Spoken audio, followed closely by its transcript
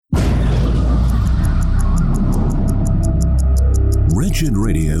Wretched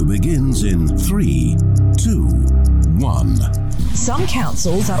Radio begins in 3, 2, 1. Some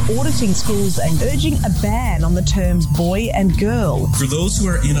councils are auditing schools and urging a ban on the terms boy and girl. For those who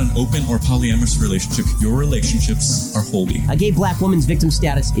are in an open or polyamorous relationship, your relationships are holy. A gay black woman's victim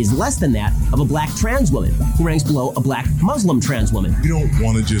status is less than that of a black trans woman, who ranks below a black Muslim trans woman. We don't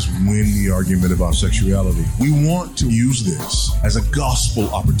want to just win the argument about sexuality. We want to use this as a gospel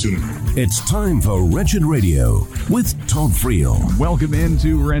opportunity. It's time for Wretched Radio with Todd Friel. Welcome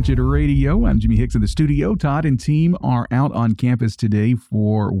into Wretched Radio. I'm Jimmy Hicks in the studio. Todd and team are out on campus today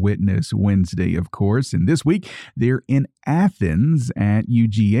for Witness Wednesday, of course. And this week, they're in Athens at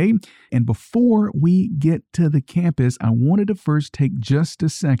UGA. And before we get to the campus, I wanted to first take just a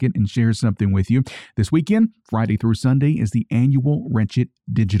second and share something with you. This weekend, Friday through Sunday, is the annual Wretched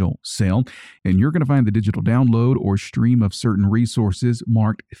Digital Sale. And you're going to find the digital download or stream of certain resources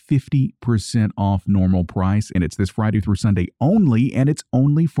marked 50% off normal price. And it's this Friday through Sunday only, and it's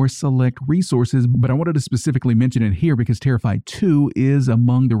only for select resources. But I wanted to specifically mention it here because Terrified 2 is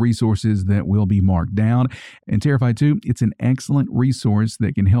among the resources that will be marked down. And Terrified 2, it's an excellent resource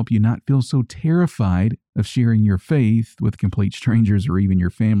that can help you not feel so terrified of sharing your faith with complete strangers or even your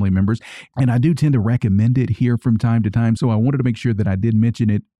family members. And I do tend to recommend it here from time to time, so I wanted to make sure that I did mention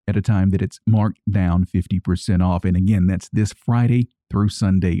it at a time that it's marked down 50% off. And again, that's this Friday through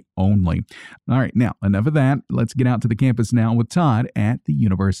Sunday only. All right, now, enough of that. Let's get out to the campus now with Todd at the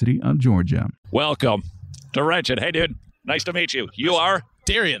University of Georgia. Welcome to Wretched. Hey, dude. Nice to meet you. You are?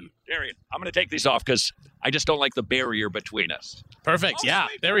 Darian. I'm going to take these off because I just don't like the barrier between us. Perfect. Yeah.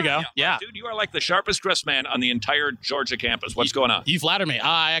 There we go. Yeah. Dude, you are like the sharpest dressed man on the entire Georgia campus. What's going on? You flatter me.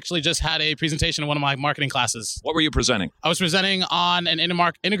 I actually just had a presentation in one of my marketing classes. What were you presenting? I was presenting on an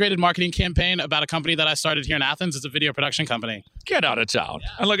integrated marketing campaign about a company that I started here in Athens. It's a video production company. Get out of town. Yeah.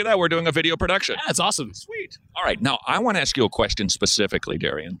 And look at that. We're doing a video production. Yeah, it's awesome. Sweet. All right. Now, I want to ask you a question specifically,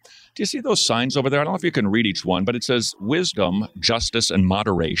 Darian. Do you see those signs over there? I don't know if you can read each one, but it says wisdom, justice, and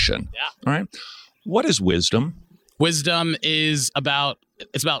moderation. Yeah. All right. What is wisdom? Wisdom is about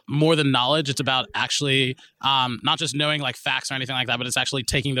more than knowledge. It's about actually not just knowing like facts or anything like that, but it's actually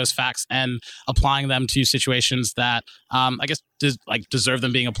taking those facts and applying them to situations that I guess deserve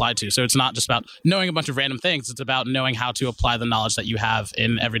them being applied to. So it's not just about knowing a bunch of random things. It's about knowing how to apply the knowledge that you have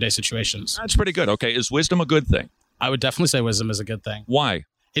in everyday situations. That's pretty good. Okay. Is wisdom a good thing? I would definitely say wisdom is a good thing. Why?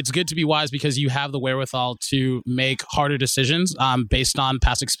 It's good to be wise because you have the wherewithal to make harder decisions based on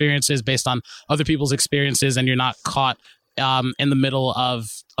past experiences, based on other people's experiences, and you're not caught in the middle of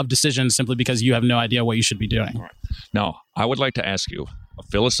decisions simply because you have no idea what you should be doing. All right. Now, I would like to ask you a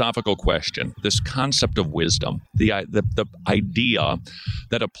philosophical question. This concept of wisdom, the idea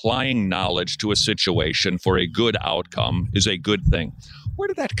that applying knowledge to a situation for a good outcome is a good thing. Where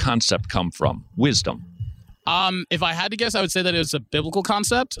did that concept come from? Wisdom. If I had to guess, I would say that it was a biblical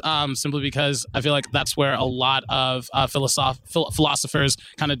concept, simply because I feel like that's where a lot of philosophers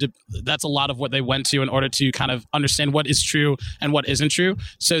kind of, that's a lot of what they went to in order to kind of understand what is true and what isn't true.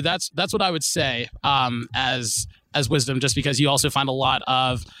 So that's what I would say as wisdom, just because you also find a lot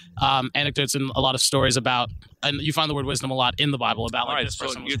of anecdotes and a lot of stories about, and you find the word wisdom a lot in the Bible about like this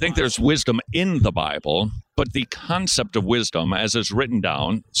person. So you think there's wisdom in the Bible, but the concept of wisdom as is written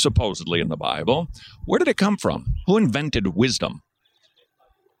down, supposedly in the Bible, where did it come from? Who invented wisdom?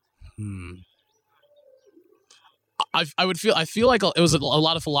 I feel like it was a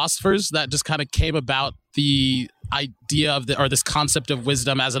lot of philosophers that just kind of came about the idea of this concept of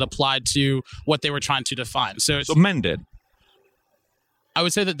wisdom as it applied to what they were trying to define. So men did. I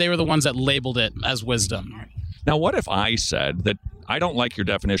would say that they were the ones that labeled it as wisdom. Now, what if I said that I don't like your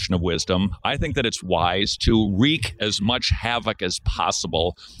definition of wisdom? I think that it's wise to wreak as much havoc as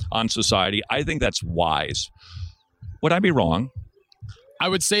possible on society. I think that's wise. Would I be wrong? I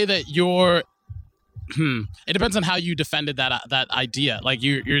would say that it depends on how you defended that idea. Like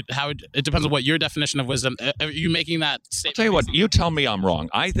it depends on what your definition of wisdom. Are you making that statement? I'll tell you what. You tell me I'm wrong.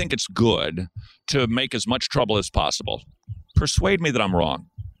 I think it's good to make as much trouble as possible. Persuade me that I'm wrong.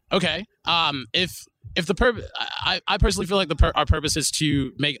 Okay. If the purpose, I personally feel like our purpose is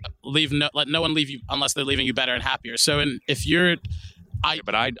to let no one leave you unless they're leaving you better and happier. So, if you're,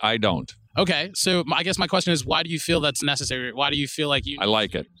 but I don't. Okay, so I guess my question is, why do you feel that's necessary? Why do you feel like you? I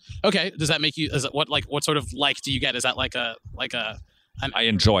like it. Okay, does that make you? Is it what sort of like do you get? Is that like a? I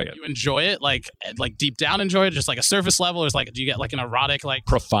enjoy it. You enjoy it, like deep down enjoy it, just like a surface level, or is do you get like an erotic, like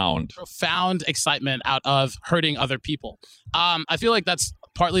profound excitement out of hurting other people? I feel like that's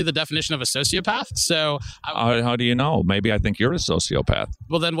partly the definition of a sociopath. So, How do you know? Maybe I think you're a sociopath.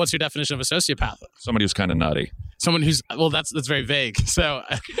 well, then what's your definition of a sociopath? Somebody who's kind of nutty. Someone who's, well, that's very vague. So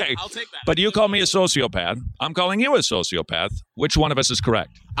Okay. I'll take that. But you call me a sociopath. I'm calling you a sociopath. Which one of us is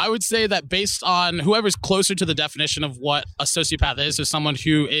correct? I would say that based on whoever's closer to the definition of what a sociopath is someone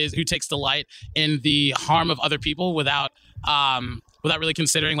who takes delight in the harm of other people without really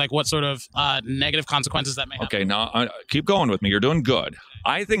considering like what sort of negative consequences that may have. Okay, now keep going with me. You're doing good.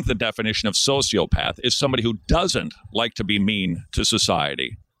 I think the definition of sociopath is somebody who doesn't like to be mean to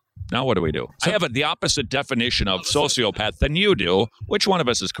society. Now what do we do? I have the opposite definition of sociopath than you do. Which one of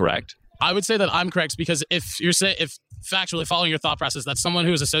us is correct? I would say that I'm correct because if factually following your thought process that someone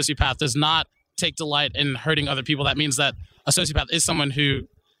who is a sociopath does not take delight in hurting other people, that means that a sociopath is someone who.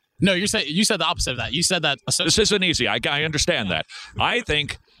 No, you said the opposite of that. You said that this isn't easy. I understand that. I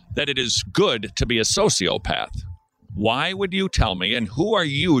think that it is good to be a sociopath. Why would you tell me, and who are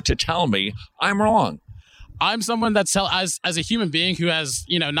you to tell me I'm wrong? I'm someone that's as a human being who has,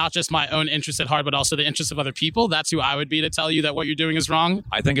 not just my own interests at heart, but also the interests of other people. That's who I would be to tell you that what you're doing is wrong.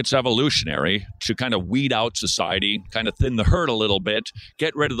 I think it's evolutionary to kind of weed out society, kind of thin the herd a little bit,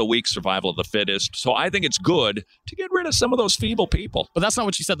 get rid of the weak, survival of the fittest. So I think it's good to get rid of some of those feeble people. But that's not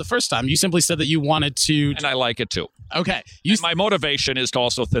what you said the first time. You simply said that you wanted to. And I like it too. Okay. My motivation is to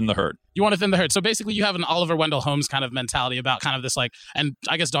also thin the herd. You want to thin the herd. So basically you have an Oliver Wendell Holmes kind of mentality about kind of this and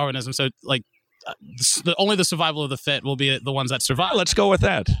I guess Darwinism. So only the survival of the fit will be the ones that survive. Let's go with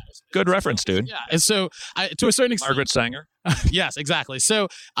that. Good reference, dude. Yeah, and so to a certain extent, Margaret Sanger. Yes, exactly. So,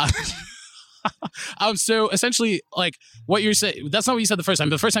 so essentially, like what you're saying, that's not what you said the first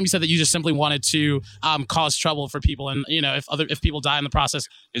time. The first time you said that you just simply wanted to cause trouble for people, and if people die in the process.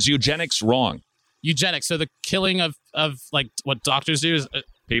 Is eugenics wrong? Eugenics, so the killing of like what doctors do is.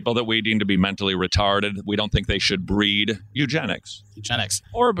 People that we deem to be mentally retarded, we don't think they should breed. Eugenics.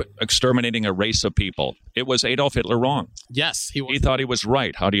 Or exterminating a race of people. It was Adolf Hitler wrong. Yes, he was. He thought he was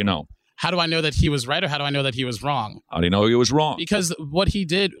right. How do you know? How do I know that he was right, or how do I know that he was wrong? How do you know he was wrong? Because what he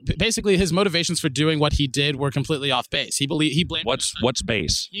did, basically his motivations for doing what he did were completely off base. He blamed... What's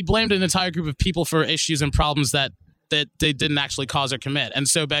base? He blamed an entire group of people for issues and problems that they didn't actually cause or commit. And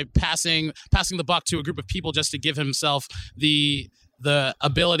so by passing the buck to a group of people just to give himself the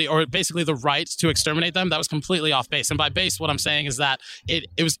ability, or basically the right to exterminate them, that was completely off base. And by base, what I'm saying is that it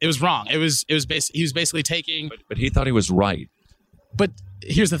was wrong. He was basically taking. But he thought he was right. But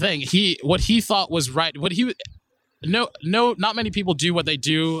here's the thing: what he thought was right. Not many people do what they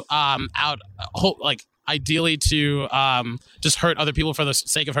do ideally to just hurt other people for the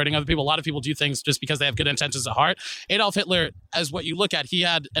sake of hurting other people. A lot of people do things just because they have good intentions at heart. Adolf Hitler, as what you look at, he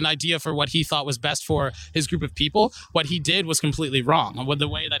had an idea for what he thought was best for his group of people. What he did was completely wrong. With the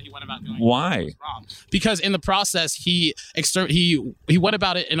way that he went about doing it was wrong. Because in the process, he went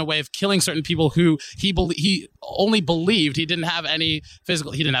about it in a way of killing certain people who he only believed. He didn't have any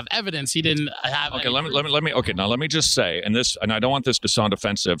physical. He didn't have evidence. He didn't have. Okay, let me. Okay, now let me just say, and I don't want this to sound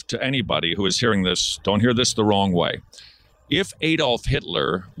offensive to anybody who is hearing this. Don't hear this the wrong way. If Adolf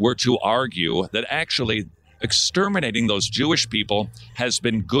Hitler were to argue that actually exterminating those Jewish people has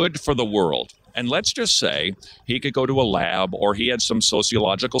been good for the world, and let's just say he could go to a lab, or he had some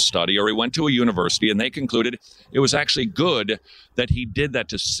sociological study, or he went to a university and they concluded it was actually good that he did that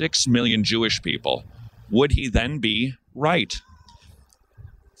to 6 million Jewish people, would he then be right?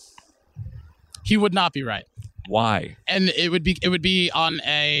 He would not be right. Why? And it would be on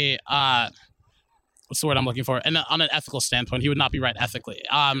a what's the word I'm looking for? And on an ethical standpoint, he would not be right ethically.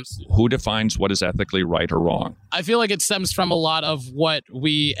 Who defines what is ethically right or wrong? I feel like it stems from a lot of what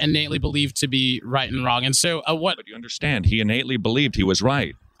we innately believe to be right and wrong. And so But you understand, he innately believed he was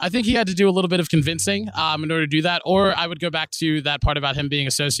right. I think he had to do a little bit of convincing in order to do that. Or I would go back to that part about him being a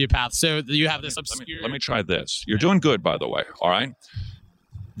sociopath. So you have this obscure... Let me try this. You're doing good, by the way, all right?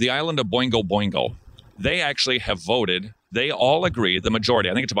 The island of Boingo Boingo, they actually have voted... They all agree, the majority,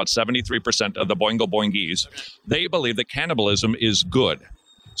 I think it's about 73% of the Boingo Boingies, they believe that cannibalism is good.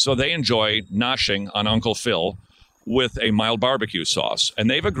 So they enjoy noshing on Uncle Phil with a mild barbecue sauce. And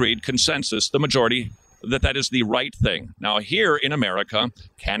they've agreed, consensus, the majority, that is the right thing. Now, here in America,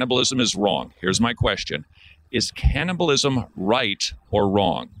 cannibalism is wrong. Here's my question. Is cannibalism right or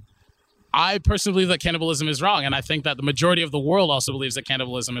wrong? I personally believe that cannibalism is wrong, and I think that the majority of the world also believes that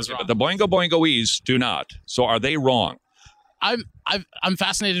cannibalism is wrong. But the Boingo Boingoese do not. So are they wrong? I'm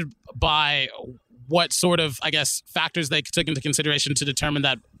fascinated by what sort of, I guess, factors they took into consideration to determine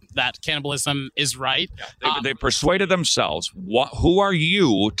that that cannibalism is right. They persuaded themselves. Who are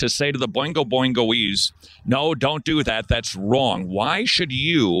you to say to the Boingo Boingoese, no, don't do that, that's wrong? Why should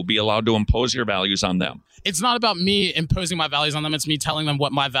you be allowed to impose your values on them? It's not about me imposing my values on them. It's me telling them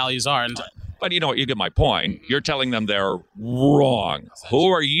what my values are. But you know what? You get my point. You're telling them they're wrong. Who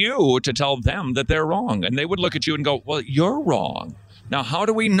are you to tell them that they're wrong? And they would look at you and go, well, you're wrong. Now, how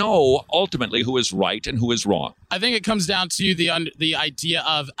do we know ultimately who is right and who is wrong? I think it comes down to the idea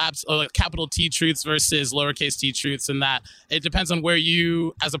of capital T truths versus lowercase t truths, and that it depends on where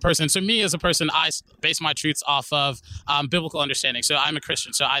you, as a person. So me as a person, I base my truths off of biblical understanding. So I'm a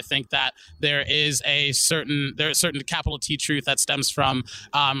Christian, so I think that there is certain capital T truth that stems from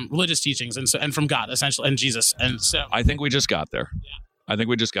religious teachings and from God, essentially, and Jesus. And so I think we just got there. Yeah. I think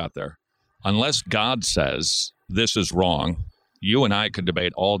we just got there. Unless God says this is wrong, you and I could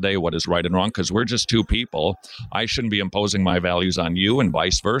debate all day what is right and wrong because we're just two people. I shouldn't be imposing my values on you and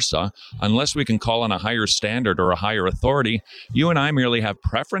vice versa. Unless we can call on a higher standard or a higher authority, you and I merely have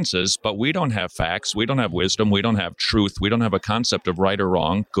preferences, but we don't have facts. We don't have wisdom. We don't have truth. We don't have a concept of right or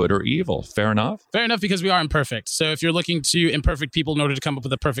wrong, good or evil. Fair enough? Fair enough, because we are imperfect. So if you're looking to imperfect people in order to come up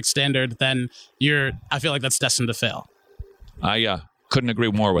with a perfect standard, then I feel like that's destined to fail. I couldn't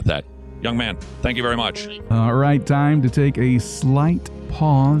agree more with that. Young man, thank you very much. All right, time to take a slight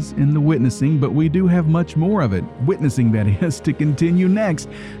pause in the witnessing, but we do have much more of it. Witnessing, that is, to continue next.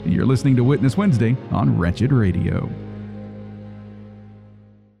 You're listening to Witness Wednesday on Wretched Radio.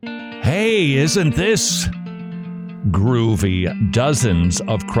 Hey, isn't this groovy? Dozens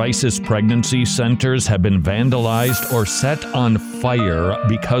of crisis pregnancy centers have been vandalized or set on fire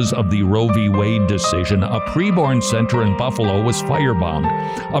because of the Roe v. Wade decision. A preborn center in Buffalo was firebombed.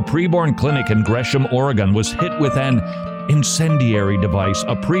 A preborn clinic in Gresham, Oregon was hit with an incendiary device.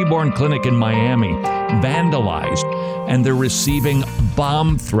 A preborn clinic in Miami vandalized, and they're receiving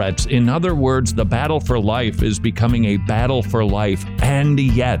bomb threats. In other words, the battle for life is becoming a battle for life, and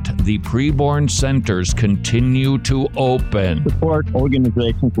yet the preborn centers continue to open. Support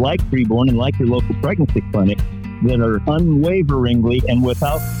organizations like Preborn and like your local pregnancy clinic that are unwaveringly and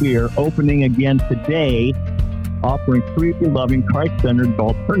without fear opening again today, offering free, loving, Christ-centered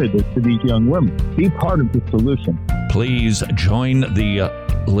alternatives to these young women. Be part of the solution. Please join the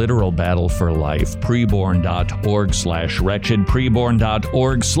literal battle for life. Preborn.org/wretched.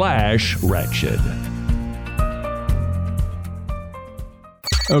 Preborn.org/wretched.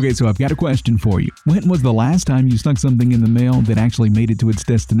 Okay, so I've got a question for you. When was the last time you stuck something in the mail that actually made it to its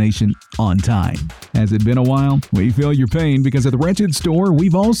destination on time? Has it been a while? We feel your pain because at the Wretched Store,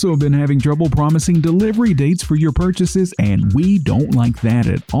 we've also been having trouble promising delivery dates for your purchases, and we don't like that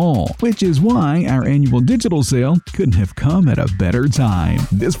at all, which is why our annual digital sale couldn't have come at a better time.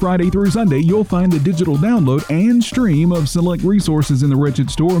 This Friday through Sunday, you'll find the digital download and stream of select resources in the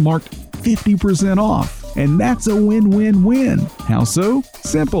Wretched Store marked 50% off. And that's a win-win-win. How so?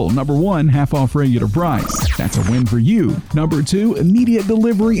 Simple. Number one, half off regular price. That's a win for you. Number two, immediate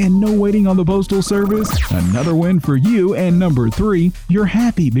delivery and no waiting on the postal service. Another win for you. And number three, you're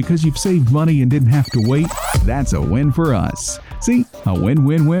happy because you've saved money and didn't have to wait. That's a win for us. See, a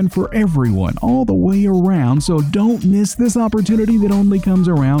win-win-win for everyone all the way around, so don't miss this opportunity that only comes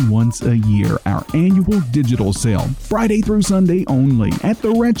around once a year. Our annual digital sale, Friday through Sunday only, at the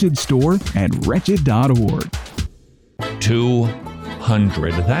Wretched Store at wretched.org.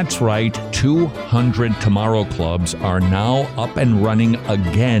 200. That's right. 200 Tomorrow Clubs are now up and running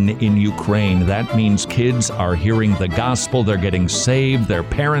again in Ukraine. That means kids are hearing the gospel. They're getting saved. Their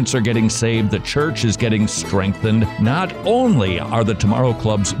parents are getting saved. The church is getting strengthened. Not only are the Tomorrow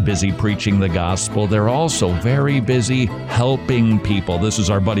Clubs busy preaching the gospel, they're also very busy helping people. This is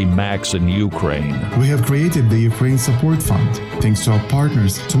our buddy Max in Ukraine. We have created the Ukraine Support Fund. Thanks to our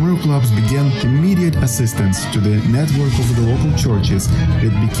partners, Tomorrow Clubs began immediate assistance to the network of the local churches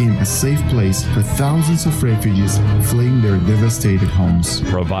that became a safe place for thousands of refugees fleeing their devastated homes.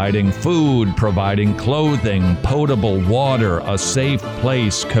 Providing food, providing clothing, potable water, a safe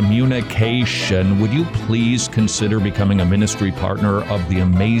place, communication. Would you please consider becoming a ministry partner of the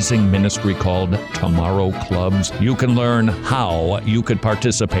amazing ministry called Tomorrow Clubs? You can learn how you could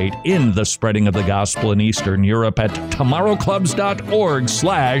participate in the spreading of the gospel in Eastern Europe at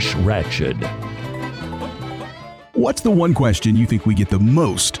tomorrowclubs.org/wretched. What's the one question you think we get the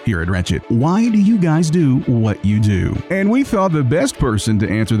most here at Wretched? Why do you guys do what you do? And we thought the best person to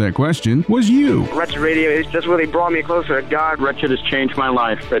answer that question was you. Wretched Radio has just really brought me closer to God. Wretched has changed my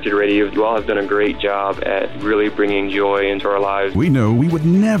life. Wretched Radio, you all have done a great job at really bringing joy into our lives. We know we would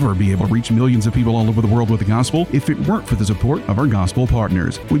never be able to reach millions of people all over the world with the gospel if it weren't for the support of our gospel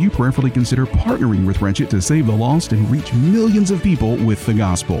partners. Would you prayerfully consider partnering with Wretched to save the lost and reach millions of people with the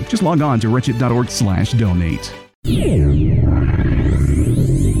gospel? Just log on to wretched.org/donate. Important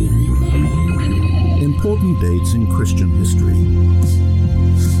dates in Christian history.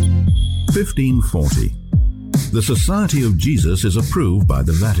 1540. The Society of Jesus is approved by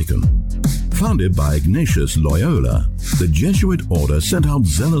the Vatican. Founded by Ignatius Loyola, the Jesuit order sent out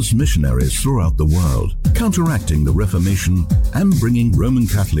zealous missionaries throughout the world, counteracting the Reformation and bringing Roman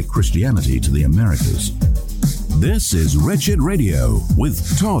Catholic Christianity to the Americas. This is Wretched Radio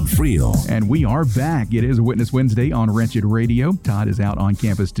with Todd Friel. And we are back. It is Witness Wednesday on Wretched Radio. Todd is out on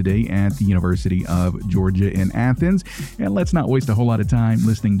campus today at the University of Georgia in Athens. And let's not waste a whole lot of time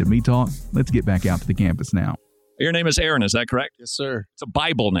listening to me talk. Let's get back out to the campus now. Your name is Aaron, is that correct? Yes, sir. It's a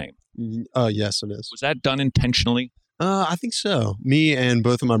Bible name. Yes, it is. Was that done intentionally? I think so. Me and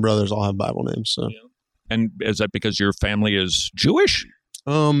both of my brothers all have Bible names. So. Yeah. And is that because your family is Jewish?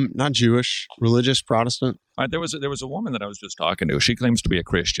 Not Jewish, religious, Protestant. There was a woman that I was just talking to. She claims to be a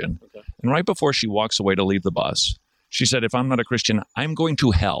Christian. Okay. And right before she walks away to leave the bus, she said, if I'm not a Christian, I'm going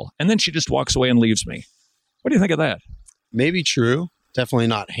to hell. And then she just walks away and leaves me. What do you think of that? Maybe true. Definitely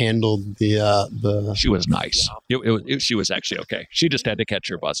not handled the. She was nice. Yeah. She was actually okay. She just had to catch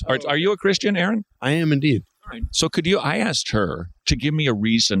her bus. Are you a Christian, Aaron? I am indeed. All right. So I asked her to give me a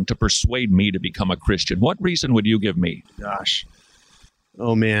reason to persuade me to become a Christian. What reason would you give me? Gosh.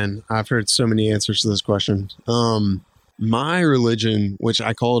 Oh, man, I've heard so many answers to this question. My religion, which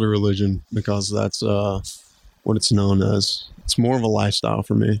I call it a religion because that's what it's known as, it's more of a lifestyle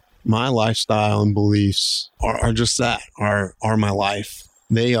for me. My lifestyle and beliefs are just that, are my life.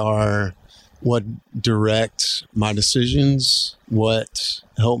 They are what direct my decisions, what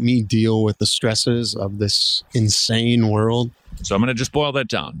help me deal with the stresses of this insane world. So I'm going to just boil that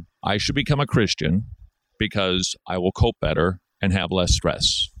down. I should become a Christian because I will cope better and have less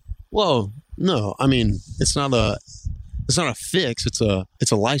stress. Well, no, I mean, it's not a fix. It's a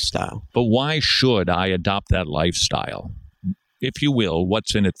lifestyle. But why should I adopt that lifestyle? If you will,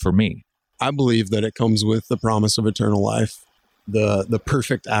 what's in it for me? I believe that it comes with the promise of eternal life. The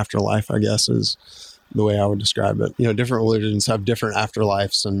perfect afterlife, I guess, is the way I would describe it. You know, different religions have different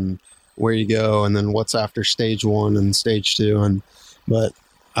afterlives and where you go and then what's after stage 1 and stage 2. But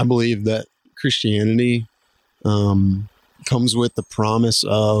I believe that Christianity comes with the promise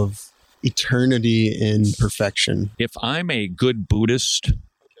of eternity in perfection. If I'm a good Buddhist,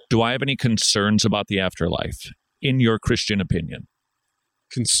 do I have any concerns about the afterlife, in your Christian opinion?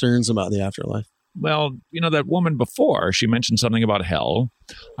 Concerns about the afterlife? Well, that woman before, she mentioned something about hell.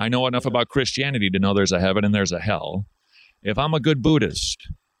 I know enough about Christianity to know there's a heaven and there's a hell. If I'm a good Buddhist,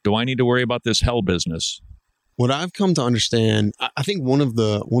 do I need to worry about this hell business? What I've come to understand, I think one of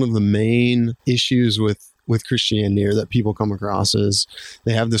the main issues with Christianity or that people come across is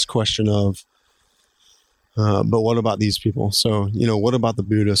they have this question of, but what about these people? So, what about the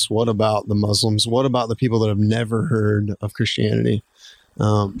Buddhists? What about the Muslims? What about the people that have never heard of Christianity?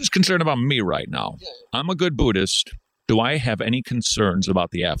 I'm just concerned about me right now. I'm a good Buddhist. Do I have any concerns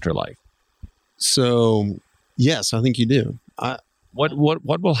about the afterlife? So, yes, I think you do. What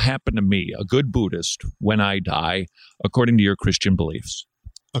will happen to me, a good Buddhist, when I die, according to your Christian beliefs?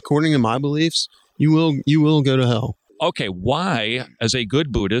 According to my beliefs, you will go to hell. Okay, why, as a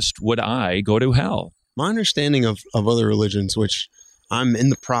good Buddhist, would I go to hell? My understanding of other religions, which I'm in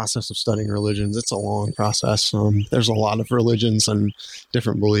the process of studying religions, it's a long process. There's a lot of religions and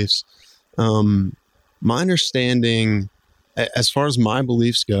different beliefs. My understanding, as far as my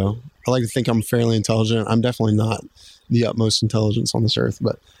beliefs go, I like to think I'm fairly intelligent. I'm definitely not the utmost intelligence on this earth,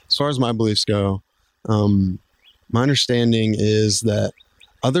 but as far as my beliefs go, my understanding is that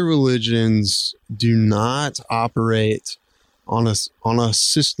other religions do not operate on a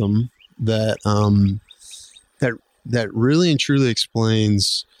system that that really and truly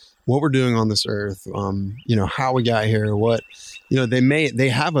explains what we're doing on this earth. How we got here. What they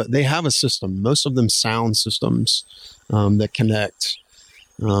have a system. Most of them sound systems that connect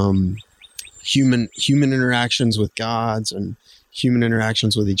human interactions with gods and human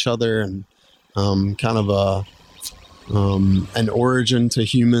interactions with each other, and kind of an origin to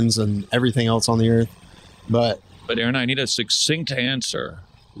humans and everything else on the earth. But Aaron, I need a succinct answer.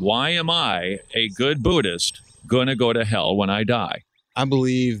 Why am I, a good Buddhist, going to go to hell when I die? I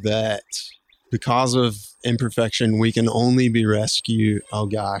believe that because of imperfection, we can only be rescued. Oh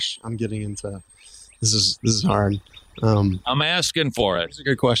gosh, I'm getting into this is hard. I'm asking for it. These are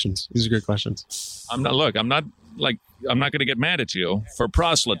good questions. I'm not going to get mad at you for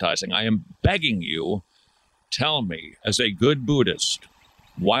proselytizing. I am begging you, tell me, as a good Buddhist,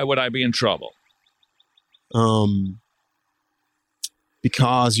 why would I be in trouble?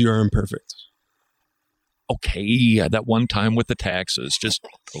 Because you are imperfect. Okay, that one time with the taxes, just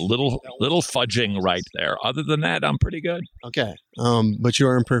a little fudging right there. Other than that, I'm pretty good. Okay, but you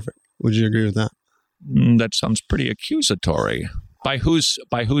are imperfect. Would you agree with that? That sounds pretty accusatory. By whose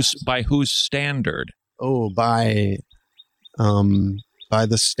standard? Oh, by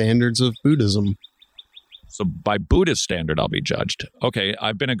the standards of Buddhism. So by Buddhist standard, I'll be judged. Okay,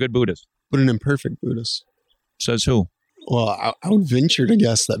 I've been a good Buddhist. But an imperfect Buddhist. Says who? Well, I would venture to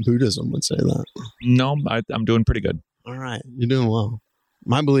guess that Buddhism would say that. No, I'm doing pretty good. All right, you're doing well.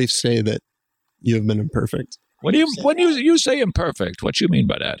 My beliefs say that you have been imperfect. When you say imperfect, what do you mean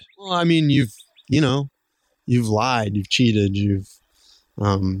by that? Well, I mean, you've lied, you've cheated, you've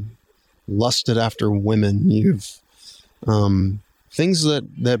lusted after women, you've things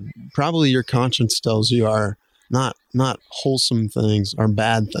that probably your conscience tells you are not wholesome things, are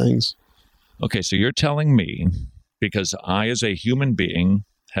bad things. Okay, so you're telling me, because I, as a human being,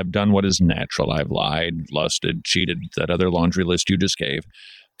 have done what is natural. I've lied, lusted, cheated, that other laundry list you just gave.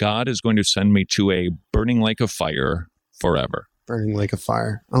 God is going to send me to a burning lake of fire forever. Burning lake of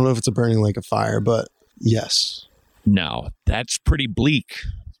fire. I don't know if it's a burning lake of fire, but yes. Now, that's pretty bleak.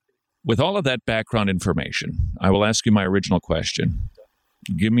 With all of that background information, I will ask you my original question.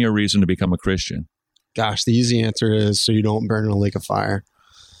 Give me a reason to become a Christian. Gosh, the easy answer is so you don't burn in a lake of fire.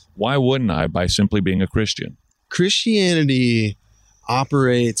 Why wouldn't I by simply being a Christian? Christianity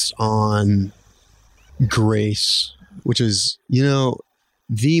operates on grace, which is,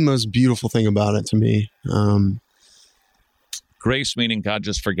 the most beautiful thing about it to me. Grace meaning God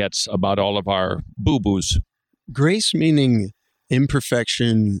just forgets about all of our boo-boos. Grace meaning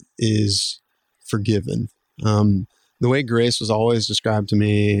imperfection is forgiven. The way grace was always described to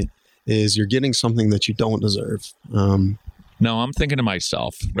me is you're getting something that you don't deserve. No, I'm thinking to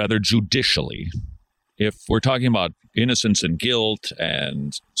myself, rather judicially, if we're talking about innocence and guilt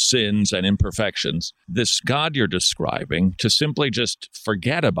and sins and imperfections, this God you're describing, to simply just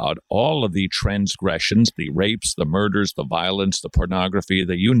forget about all of the transgressions, the rapes, the murders, the violence, the pornography,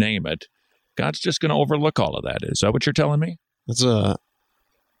 the you name it, God's just going to overlook all of that. Is that what you're telling me? That's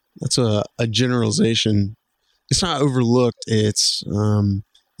a generalization. It's not overlooked. It's,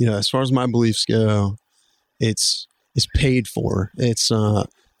 as far as my beliefs go, it's paid for. It's,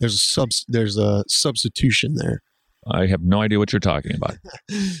 there's a substitution there. I have no idea what you're talking about.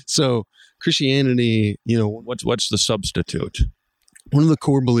 So Christianity, what's the substitute? One of the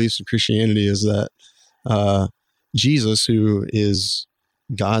core beliefs of Christianity is that Jesus, who is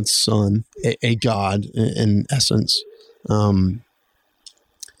God's son, a God in essence,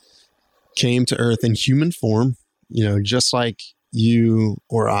 came to earth in human form, just like you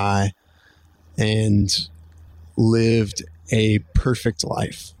or I, and lived a perfect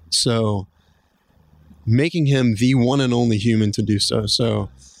life. So making him the one and only human to do so. So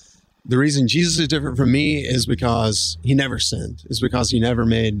the reason Jesus is different from me is because he never sinned, is because he never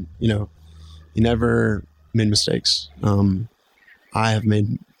made mistakes. I have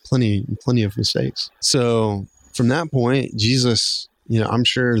made plenty of mistakes. So from that point, Jesus, I'm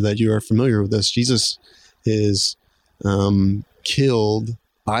sure that you are familiar with this. Jesus is killed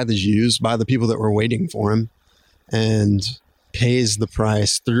by the Jews, by the people that were waiting for him, and pays the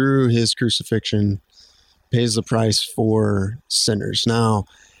price through his crucifixion, pays the price for sinners. Now,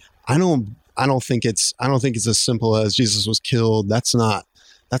 I don't think it's as simple as Jesus was killed. That's not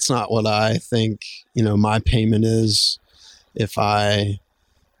what I think, my payment is if I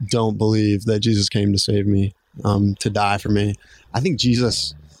don't believe that Jesus came to save me, to die for me. I think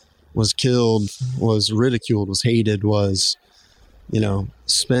Jesus was killed, was ridiculed, was hated, was,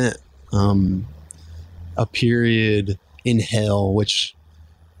 spent a period in hell, which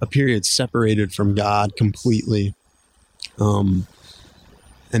a period separated from God completely. And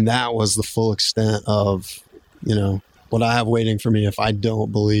that was the full extent of, what I have waiting for me if I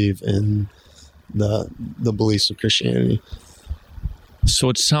don't believe in the beliefs of Christianity. So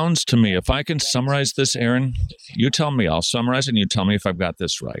it sounds to me, if I can summarize this, Aaron, you tell me, I'll summarize it and you tell me if I've got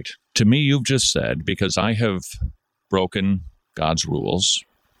this right. To me, you've just said, because I have broken God's rules,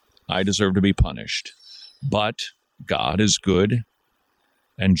 I deserve to be punished. But God is good,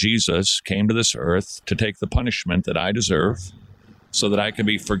 and Jesus came to this earth to take the punishment that I deserve so that I can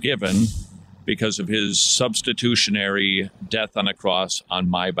be forgiven because of his substitutionary death on a cross on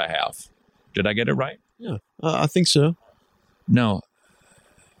my behalf. Did I get it right? Yeah, I think so. Now,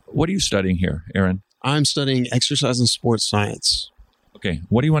 what are you studying here, Aaron? I'm studying exercise and sports science. Okay,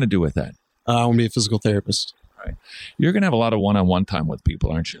 what do you want to do with that? I want to be a physical therapist. All right. You're going to have a lot of one-on-one time with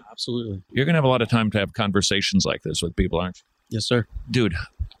people, aren't you? Absolutely. You're going to have a lot of time to have conversations like this with people, aren't you? Yes, sir. Dude,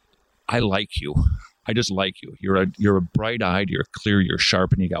 I like you. I just like you. You're a bright-eyed, you're clear, you're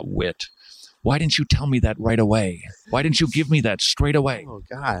sharp, and you got wit. Why didn't you tell me that right away? Why didn't you give me that straight away? Oh,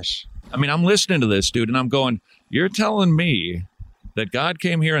 gosh. I mean, I'm listening to this, dude, and I'm going, you're telling me that God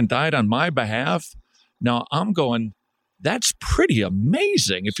came here and died on my behalf? Now, I'm going, that's pretty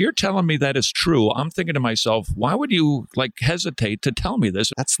amazing. If you're telling me that is true, I'm thinking to myself, why would you, hesitate to tell me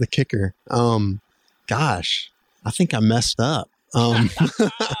this? That's the kicker. Gosh, I think I messed up.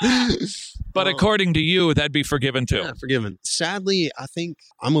 But according to you, that'd be forgiven too. Yeah, forgiven. Sadly, I think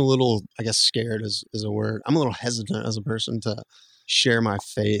I'm a little, scared is a word. I'm a little hesitant as a person to share my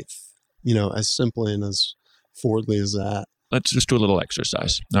faith, as simply and as forwardly as that. Let's just do a little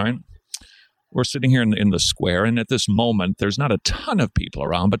exercise, all right? We're sitting here in the square, and at this moment, there's not a ton of people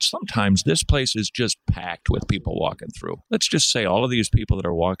around, but sometimes this place is just packed with people walking through. Let's just say all of these people that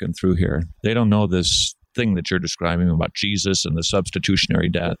are walking through here, they don't know this thing that you're describing about Jesus and the substitutionary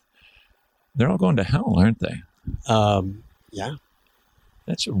death. They're all going to hell, aren't they? Yeah.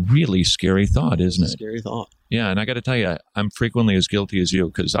 That's a really scary thought, isn't it? Scary thought. Yeah, and I got to tell you, I'm frequently as guilty as you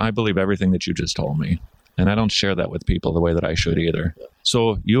because I believe everything that you just told me. And I don't share that with people the way that I should either.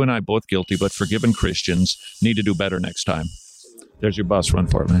 So you and I both guilty, but forgiven Christians need to do better next time. There's your bus. Run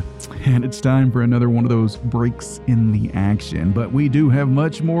for it, man. And it's time for another one of those breaks in the action. But we do have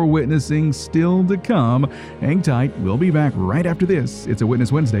much more witnessing still to come. Hang tight. We'll be back right after this. It's a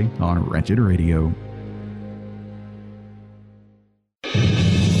Witness Wednesday on Wretched Radio.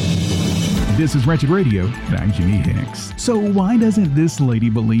 This is Wretched Radio, and I'm Jimmy Hicks. So why doesn't this lady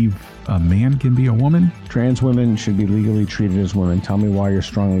believe a man can be a woman? Trans women should be legally treated as women. Tell me why you're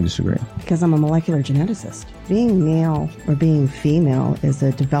strongly disagreeing. Because I'm a molecular geneticist. Being male or being female is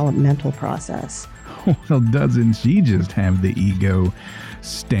a developmental process. Well, doesn't she just have the ego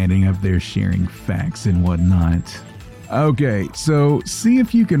standing up there sharing facts and whatnot? Okay, so see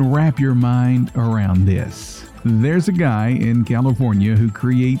if you can wrap your mind around this. There's a guy in California who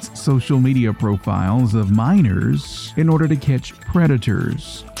creates social media profiles of minors in order to catch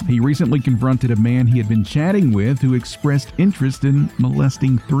predators. He recently confronted a man he had been chatting with who expressed interest in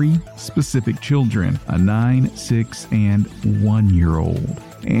molesting 3 specific children, a 9, 6, and 1-year-old.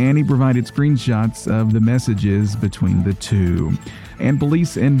 And he provided screenshots of the messages between the two. And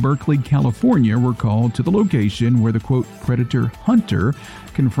police in Berkeley, California were called to the location where the, quote, predator hunter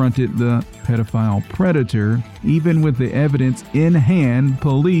confronted the pedophile predator. Even with the evidence in hand,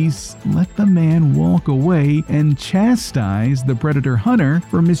 police let the man walk away and chastise the predator hunter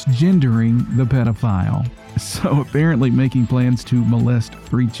for misgendering the pedophile. So apparently making plans to molest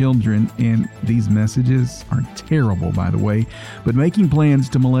 3 children, and these messages are terrible, by the way, but making plans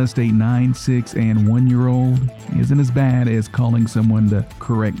to molest a 9, 6, and 1-year-old isn't as bad as calling someone the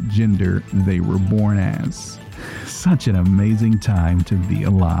correct gender they were born as. Such an amazing time to be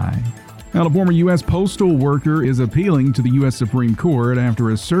alive. Now, a former U.S. postal worker is appealing to the U.S. Supreme Court after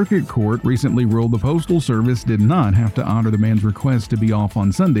a circuit court recently ruled the Postal Service did not have to honor the man's request to be off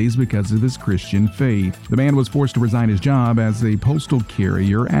on Sundays because of his Christian faith. The man was forced to resign his job as a postal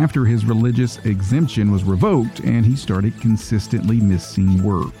carrier after his religious exemption was revoked and he started consistently missing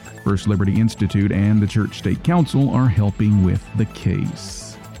work. First Liberty Institute and the Church State Council are helping with the case.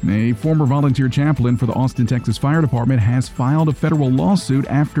 A former volunteer chaplain for the Austin, Texas Fire Department has filed a federal lawsuit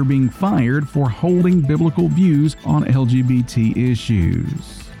after being fired for holding biblical views on LGBT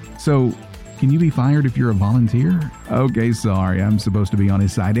issues. So, can you be fired if you're a volunteer? Okay, sorry, I'm supposed to be on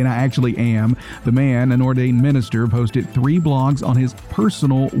his side, and I actually am. The man, an ordained minister, posted 3 blogs on his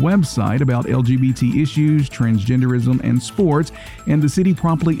personal website about LGBT issues, transgenderism, and sports, and the city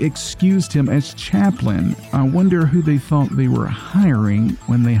promptly excused him as chaplain. I wonder who they thought they were hiring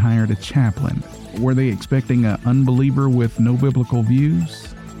when they hired a chaplain. Were they expecting an unbeliever with no biblical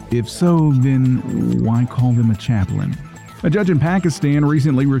views? If so, then why call them a chaplain? A judge in Pakistan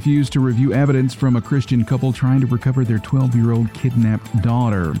recently refused to review evidence from a Christian couple trying to recover their 12-year-old kidnapped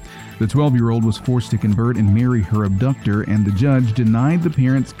daughter. The 12-year-old was forced to convert and marry her abductor, and the judge denied the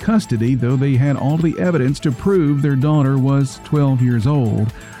parents custody, though they had all the evidence to prove their daughter was 12 years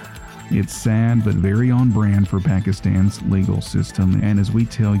old. It's sad, but very on brand for Pakistan's legal system. And as we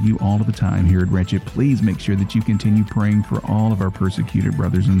tell you all of the time here at Wretched, please make sure that you continue praying for all of our persecuted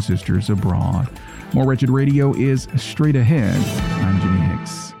brothers and sisters abroad. More Wretched Radio is straight ahead. I'm Jimmy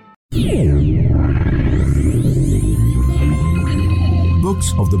Hicks.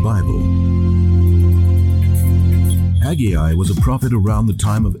 Books of the Bible. Haggai was a prophet around the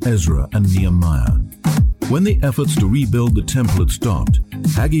time of Ezra and Nehemiah. When the efforts to rebuild the temple had stopped,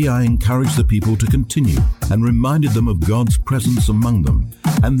 Haggai encouraged the people to continue and reminded them of God's presence among them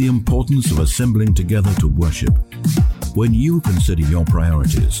and the importance of assembling together to worship. When you consider your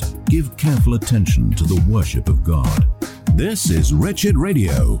priorities, give careful attention to the worship of God. This is Wretched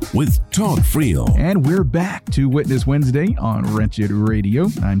Radio with Todd Friel. And we're back to Witness Wednesday on Wretched Radio.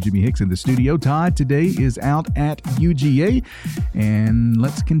 I'm Jimmy Hicks in the studio. Todd today is out at UGA. And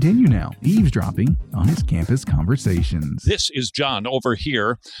let's continue now, eavesdropping on his campus conversations. This is John over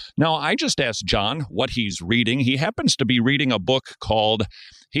here. Now, I just asked John what he's reading. He happens to be reading a book called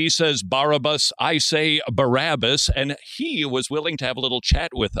He Says Barabbas, I Say Barabbas, and he was willing to have a little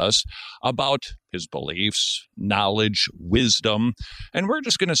chat with us about his beliefs, knowledge, wisdom, and we're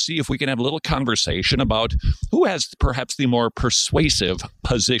just going to see if we can have a little conversation about who has perhaps the more persuasive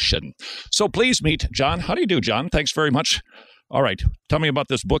position. So please meet John. How do you do, John? Thanks very much. All right, tell me about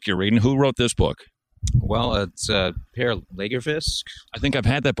this book you're reading. Who wrote this book? Well, it's Per Lagerfisk. I think I've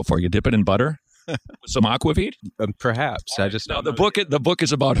had that before. You dip it in butter? With some aquavit? Perhaps. I just now the book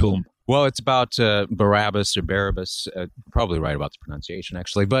is about whom? Well, it's about Barabbas or Barabbas. Probably right about the pronunciation,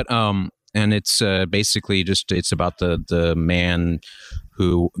 actually. But and it's basically it's about the man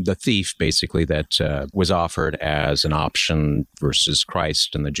the thief, basically, that was offered as an option versus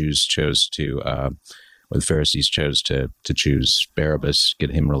Christ, and the Jews chose to. Or the Pharisees chose to choose Barabbas,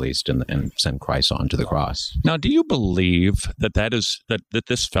 get him released, and send Christ on to the cross. Now, do you believe that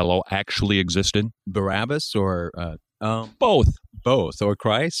this fellow actually existed? Barabbas or both? Both or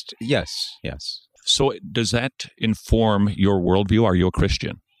Christ? Yes. So does that inform your worldview? Are you a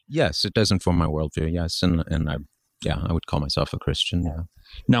Christian? Yes, it does inform my worldview. Yes, and I would call myself a Christian. Yeah.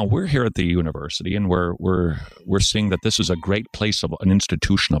 Now, we're here at the university, and we're seeing that this is a great place of an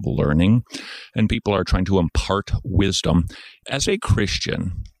institution of learning, and people are trying to impart wisdom. As a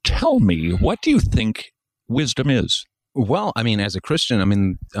Christian, tell me, what do you think wisdom is? Well, I mean, as a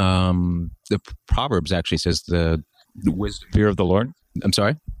Christian, the Proverbs actually says the wisdom. Fear of the Lord? I'm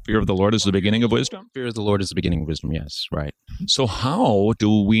sorry? Fear of the Lord is the beginning of wisdom? Fear of the Lord is the beginning of wisdom, yes, right. So how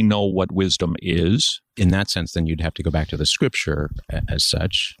do we know what wisdom is? In that sense, then you'd have to go back to the scripture as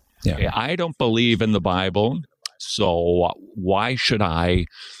such. Yeah. Okay, I don't believe in the Bible, so why should I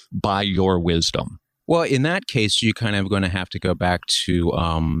buy your wisdom? Well, in that case, you're kind of going to have to go back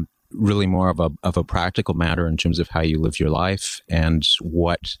to really more of a practical matter in terms of how you live your life and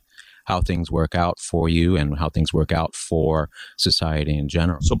how things work out for you and how things work out for society in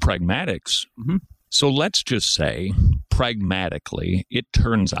general. So pragmatics. Mm-hmm. So let's just say, pragmatically, it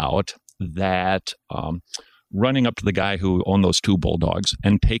turns out that running up to the guy who owned those two bulldogs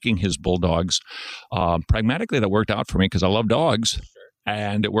and taking his bulldogs, pragmatically that worked out for me because I love dogs,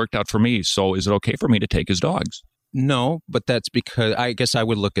 and it worked out for me. So is it okay for me to take his dogs? No, but that's because I guess I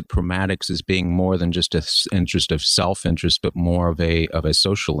would look at pragmatics as being more than just an interest of self-interest, but more of a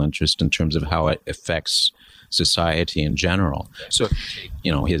social interest in terms of how it affects society in general. So,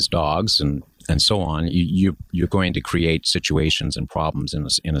 his dogs and so on, you're going to create situations and problems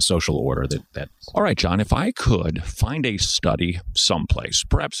in a social order that. All right, John, if I could find a study someplace,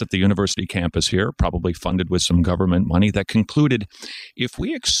 perhaps at the university campus here, probably funded with some government money, that concluded if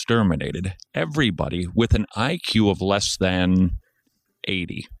we exterminated everybody with an IQ of less than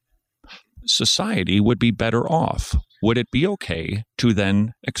 80, society would be better off. Would it be okay to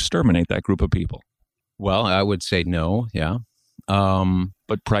then exterminate that group of people? Well, I would say no, yeah.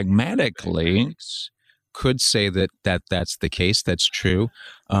 But pragmatically, could say that's the case. That's true.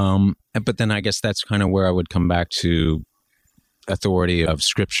 But then I guess that's kind of where I would come back to authority of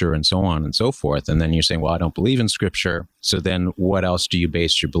Scripture and so on and so forth. And then you're saying, well, I don't believe in Scripture. So then what else do you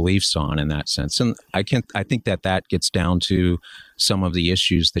base your beliefs on in that sense? And I think that gets down to some of the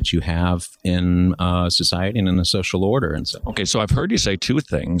issues that you have in society and in the social order. And so. Okay, so I've heard you say two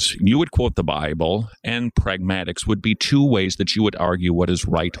things. You would quote the Bible, and pragmatics would be two ways that you would argue what is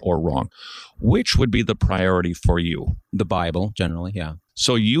right or wrong. Which would be the priority for you? The Bible, generally, yeah.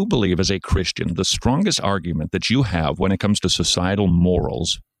 So you believe as a Christian, the strongest argument that you have when it comes to societal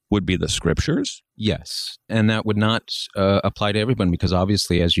morals would be the Scriptures? Yes. And that would not apply to everyone because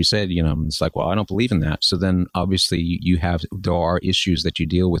obviously, as you said, it's like, well, I don't believe in that. So then obviously there are issues that you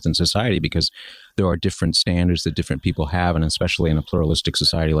deal with in society because there are different standards that different people have. And especially in a pluralistic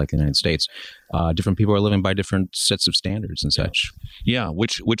society like the United States, different people are living by different sets of standards and such. Yeah,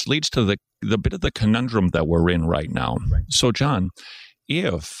 which leads to the bit of the conundrum that we're in right now. Right. So, John,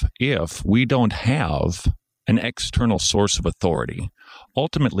 if we don't have an external source of authority,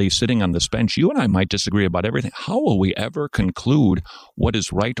 ultimately sitting on this bench, you and I might disagree about everything. How will we ever conclude what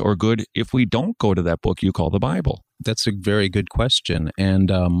is right or good if we don't go to that book you call the Bible? That's a very good question.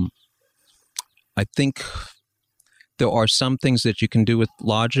 And I think there are some things that you can do with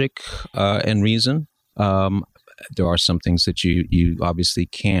logic and reason. There are some things that you obviously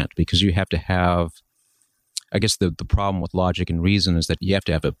can't, because you have to have, I guess the problem with logic and reason is that you have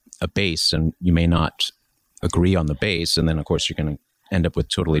to have a base, and you may not agree on the base. And then, of course, you're going to end up with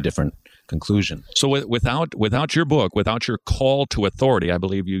totally different conclusion. So without your book, without your call to authority, I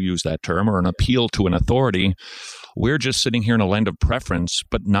believe you use that term, or an appeal to an authority, we're just sitting here in a land of preference,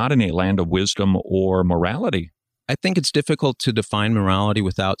 but not in a land of wisdom or morality. I think it's difficult to define morality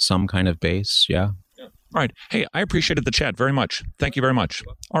without some kind of base. Yeah. All right. Hey, I appreciated the chat very much. Thank you very much.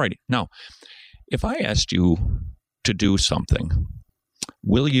 All righty. Now, if I asked you to do something,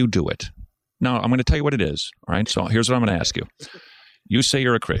 will you do it? Now, I'm going to tell you what it is. All right. So here's what I'm going to ask you. You say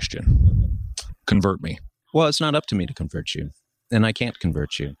you're a Christian. Convert me. Well, it's not up to me to convert you, and I can't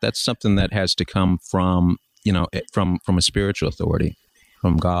convert you. That's something that has to come from, from a spiritual authority,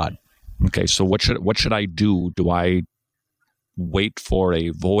 from God. Okay, so what should I do? Do I wait for a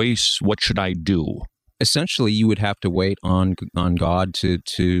voice? What should I do? Essentially, you would have to wait on God to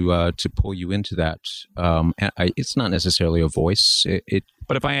pull you into that. It's not necessarily a voice.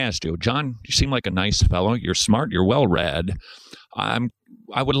 But if I asked you, John, you seem like a nice fellow. You're smart. You're well read.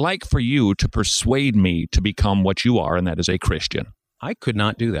 I would like for you to persuade me to become what you are, and that is a Christian. I could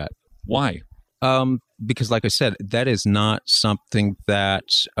not do that. Why? Because, like I said, that is not something that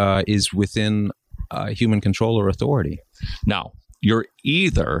is within human control or authority. Now, you're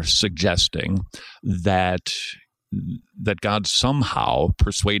either suggesting that God somehow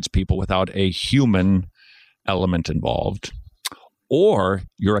persuades people without a human element involved, or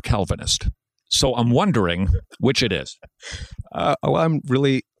you're a Calvinist. So I'm wondering which it is. Well, I'm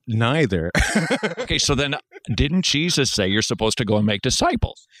really neither. Okay, so then didn't Jesus say you're supposed to go and make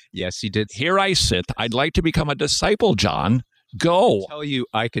disciples? Yes, he did. Here I sit. I'd like to become a disciple, John. Go.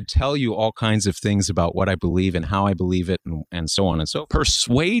 I could tell you all kinds of things about what I believe and how I believe it, and so on and so forth.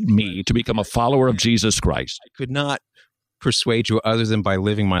 Persuade me to become a follower of Jesus Christ. I could not persuade you other than by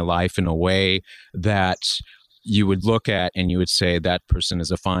living my life in a way that you would look at and you would say, that person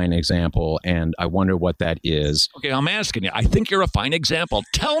is a fine example, and I wonder what that is. Okay, I'm asking you. I think you're a fine example.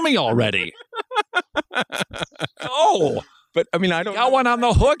 Tell me already. Oh, but I mean, I don't got one on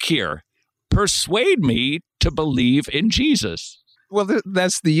the hook here. Persuade me to believe in Jesus. Well,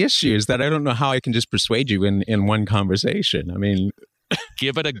 that's the issue, is that I don't know how I can just persuade you in one conversation. I mean,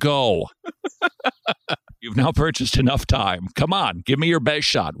 give it a go. You've now purchased enough time. Come on, give me your best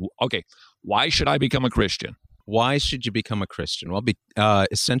shot. Okay, why should I become a Christian? Why should you become a Christian? Well,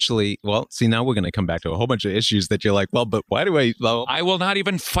 essentially, see, now we're going to come back to a whole bunch of issues that you're like, well, but why do I? Well, I will not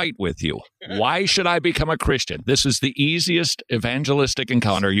even fight with you. Why should I become a Christian? This is the easiest evangelistic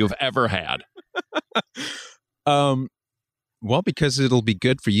encounter you've ever had. Well, because it'll be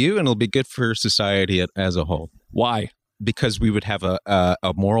good for you and it'll be good for society as a whole. Why? Because we would have a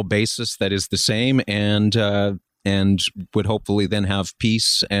moral basis that is the same, and would hopefully then have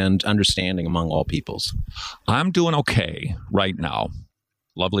peace and understanding among all peoples. I'm doing okay right now.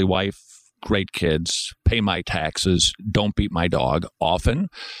 Lovely wife, great kids, pay my taxes, don't beat my dog often.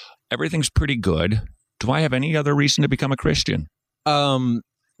 Everything's pretty good. Do I have any other reason to become a Christian?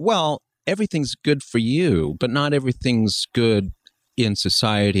 Well, everything's good for you, but not everything's good in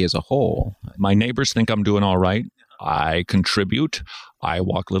society as a whole. My neighbors think I'm doing all right. I contribute. I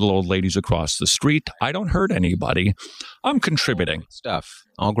walk little old ladies across the street. I don't hurt anybody. I'm contributing.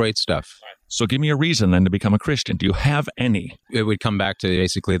 All great stuff. So give me a reason then to become a Christian. Do you have any? It would come back to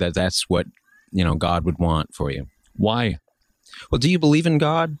basically that's what, God would want for you. Why? Well, do you believe in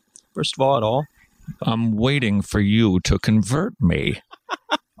God, first of all, at all? I'm waiting for you to convert me.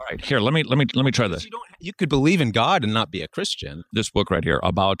 All right, here, let me try this. You could believe in God and not be a Christian. This book right here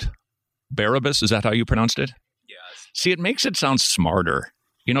about Barabbas, is that how you pronounced it? See, it makes it sound smarter.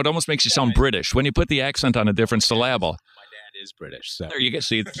 It almost makes you sound British when you put the accent on a different syllable. My dad is British. So. There you go.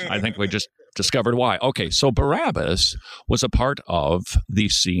 See, I think we just discovered why. Okay, so Barabbas was a part of the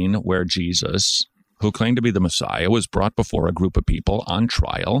scene where Jesus, who claimed to be the Messiah, was brought before a group of people on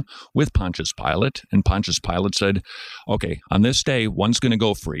trial with Pontius Pilate. And Pontius Pilate said, okay, on this day, one's going to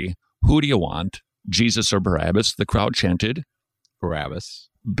go free. Who do you want, Jesus or Barabbas? The crowd chanted, Barabbas.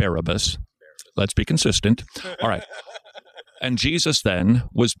 Let's be consistent. All right. And Jesus then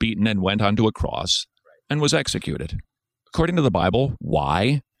was beaten and went onto a cross and was executed. According to the Bible,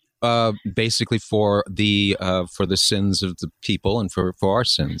 why? Basically for the sins of the people and for our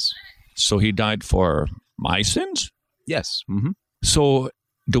sins. So he died for my sins? Yes. Mm-hmm. So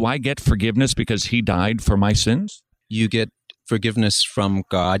do I get forgiveness because he died for my sins? You get forgiveness from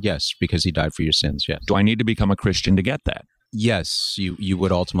God, yes, because he died for your sins, yes. Do I need to become a Christian to get that? Yes, you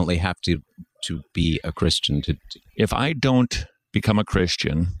would ultimately have to be a Christian. If I don't become a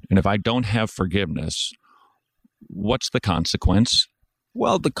Christian, and if I don't have forgiveness, what's the consequence?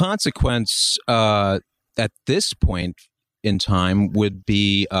 Well, the consequence at this point in time would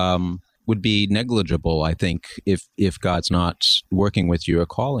be negligible, I think, if God's not working with you or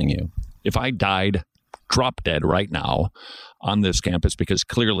calling you. If I died drop dead right now on this campus because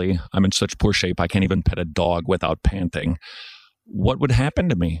clearly I'm in such poor shape I can't even pet a dog without panting, what would happen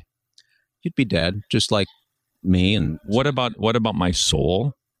to me? You'd be dead, just like me. And what about my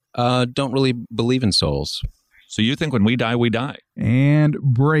soul? Don't really believe in souls. So you think when we die, we die? And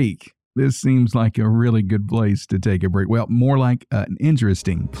break. This seems like a really good place to take a break. Well, more like an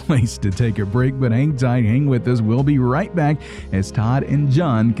interesting place to take a break, but hang tight, hang with us. We'll be right back as Todd and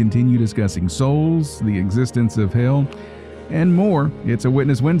John continue discussing souls, the existence of hell, and more. It's a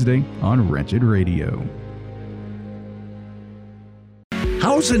Witness Wednesday on Wretched Radio.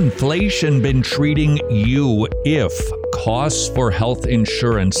 How's inflation been treating you if costs for health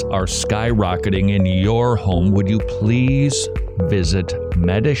insurance are skyrocketing in your home? Would you please visit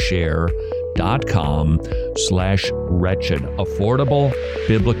Medishare.com/wretched. Affordable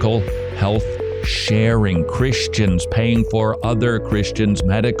biblical health sharing. Christians paying for other Christians'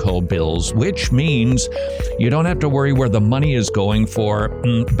 medical bills, which means you don't have to worry where the money is going for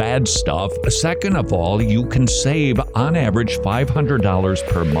bad stuff. Second of all, you can save on average $500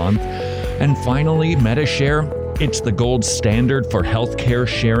 per month. And finally, Medishare, it's the gold standard for healthcare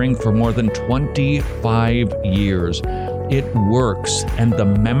sharing for more than 25 years. It works, and the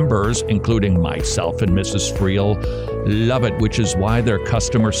members, including myself and Mrs. Friel, love it, which is why their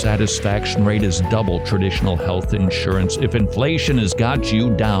customer satisfaction rate is double traditional health insurance. If inflation has got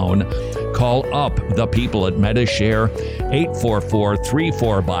you down, call up the people at Medishare,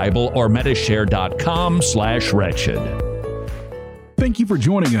 844-34-BIBLE or Medishare.com/wretched. Thank you for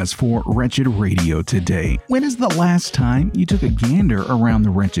joining us for Wretched Radio today. When is the last time you took a gander around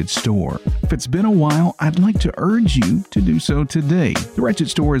the Wretched store? If it's been a while, I'd like to urge you to do so today. The Wretched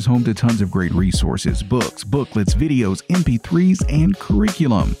store is home to tons of great resources, books, booklets, videos, MP3s, and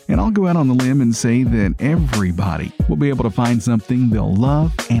curriculum. And I'll go out on the limb and say that everybody will be able to find something they'll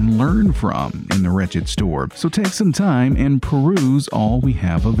love and learn from in the Wretched store. So take some time and peruse all we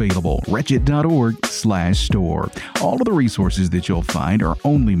have available. Wretched.org/store. All of the resources that you'll find are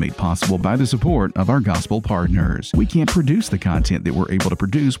only made possible by the support of our gospel partners. We can't produce the content that we're able to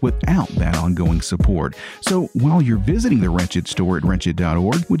produce without that ongoing support. So while you're visiting the Wretched store at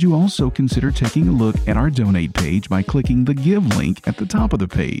wretched.org, would you also consider taking a look at our donate page by clicking the give link at the top of the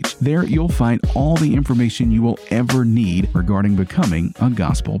page? There you'll find all the information you will ever need regarding becoming a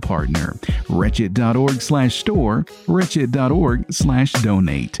gospel partner. Wretched.org/store,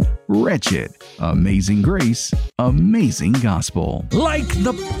 wretched.org/donate. Wretched. Amazing grace, amazing gospel. Like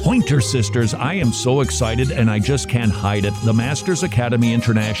the Pointer Sisters, I am so excited and I just can't hide it. The Masters Academy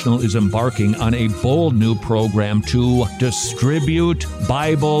International is embarking on a bold new program to distribute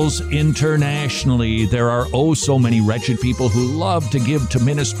Bibles internationally. There are so many wretched people who love to give to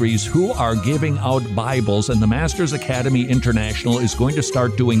ministries who are giving out Bibles, and the Masters Academy International is going to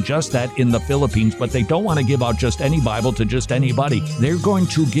start doing just that in the Philippines, but they don't want to give out just any Bible to just anybody. They're going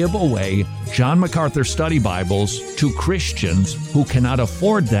to give away John MacArthur study Bibles to Christians who cannot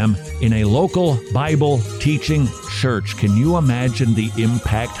afford them in a local Bible teaching church. Can you imagine the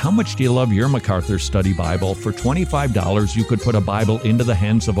impact? How much do you love your MacArthur study Bible? For $25, you could put a Bible into the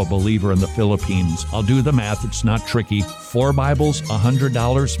hands of a believer in the Philippines. I'll do the math. It's not tricky. 4 Bibles,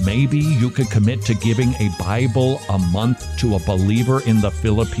 $100. Maybe you could commit to giving a Bible a month to a believer in the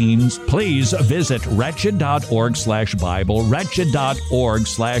Philippines. Please visit wretched.org/Bible,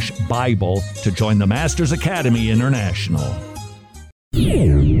 wretched.org/Bible to join the Masters Academy International.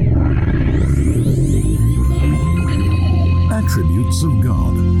 Attributes of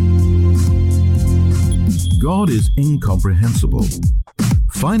God. God is incomprehensible.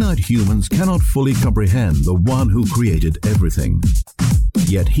 Finite humans cannot fully comprehend the one who created everything.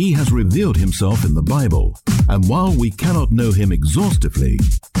 Yet he has revealed himself in the Bible, and while we cannot know him exhaustively,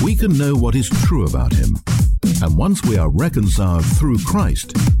 we can know what is true about him. And once we are reconciled through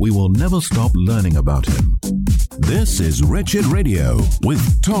Christ, we will never stop learning about him. This is Wretched Radio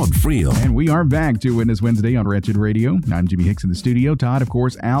with Todd Friel. And we are back to Witness Wednesday on Wretched Radio. I'm Jimmy Hicks in the studio. Todd, of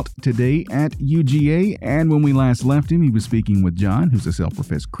course, out today at UGA. And when we last left him, he was speaking with John, who's a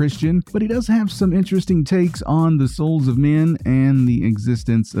self-professed Christian. But he does have some interesting takes on the souls of men and the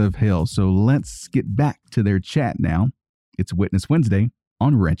existence of hell. So let's get back to their chat now. It's Witness Wednesday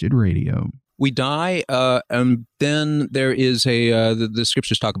on Wretched Radio. We die, and then there is the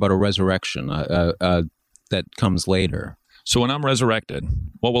scriptures talk about a resurrection that comes later. So when I'm resurrected,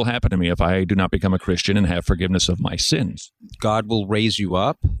 what will happen to me if I do not become a Christian and have forgiveness of my sins? God will raise you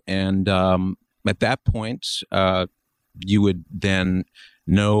up, and at that point, you would then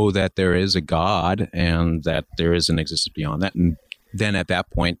know that there is a God and that there is an existence beyond that. And then at that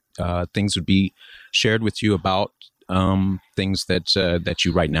point, things would be shared with you about things that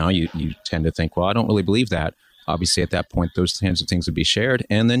you right now, you tend to think, well, I don't really believe that. Obviously, at that point, those kinds of things would be shared.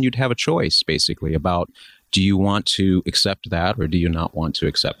 And then you'd have a choice, basically, about do you want to accept that or do you not want to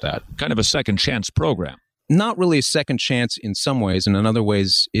accept that? Kind of a second chance program. Not really a second chance in some ways, and in other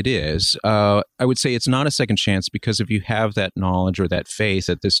ways it is. I would say it's not a second chance because if you have that knowledge or that faith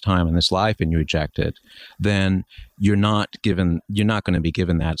at this time in this life and you reject it, then you're not going to be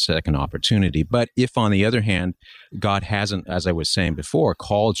given that second opportunity. But if, on the other hand, God hasn't, as I was saying before,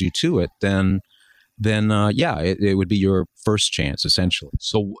 called you to it, then it would be your first chance, essentially.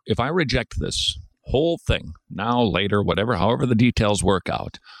 So if I reject this whole thing, now, later, whatever, however the details work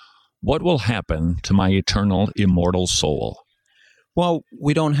out, what will happen to my eternal, immortal soul? Well,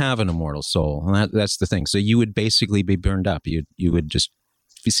 we don't have an immortal soul, and that's the thing. So you would basically be burned up. You would just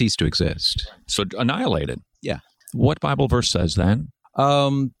cease to exist. So annihilated. Yeah. What Bible verse says that?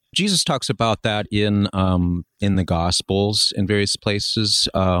 Jesus talks about that in the Gospels in various places,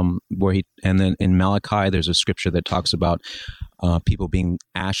 and then in Malachi, there's a scripture that talks about people being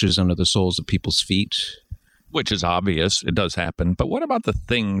ashes under the soles of people's feet. Which is obvious. It does happen. But what about the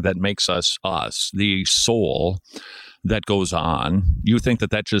thing that makes us, the soul that goes on? You think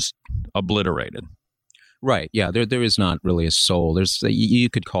that just obliterated? Right. Yeah. There is not really a soul. You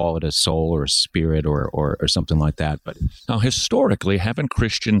could call it a soul or a spirit or something like that. But now, historically, haven't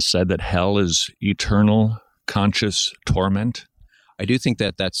Christians said that hell is eternal, conscious torment? I do think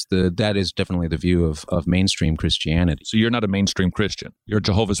that that is definitely the view of mainstream Christianity. So you're not a mainstream Christian. You're a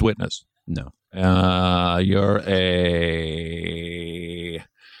Jehovah's Witness. No. You're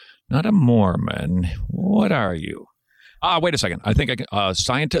not a Mormon. What are you? Wait a second. I think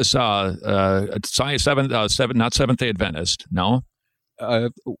scientist, Seventh-day Adventist. No. I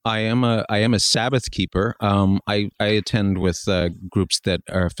am a Sabbath keeper. I attend with groups that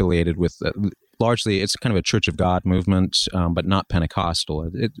are affiliated with. Largely, it's kind of a Church of God movement, but not Pentecostal,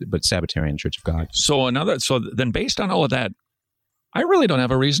 but Sabbatarian Church of God. So then, based on all of that, I really don't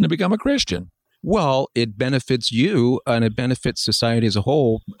have a reason to become a Christian. Well, it benefits you, and it benefits society as a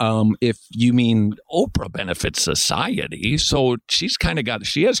whole. If you mean Oprah benefits society, so she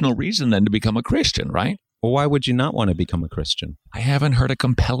has no reason then to become a Christian, right? Well, why would you not want to become a Christian? I haven't heard a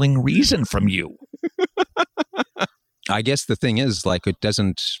compelling reason from you. I guess the thing is,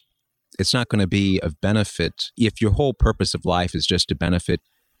 it's not going to be of benefit. If your whole purpose of life is just to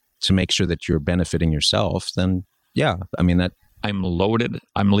make sure that you're benefiting yourself, then yeah, I mean that. I'm loaded.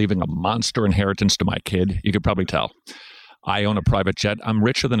 I'm leaving a monster inheritance to my kid. You could probably tell. I own a private jet. I'm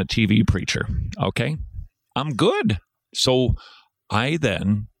richer than a TV preacher. Okay? I'm good. So I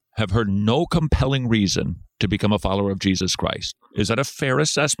then have heard no compelling reason to become a follower of Jesus Christ. Is that a fair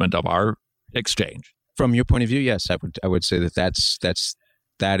assessment of our exchange? From your point of view, yes, I would say that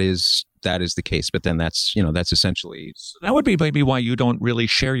is the case. But then that's essentially. That would be maybe why you don't really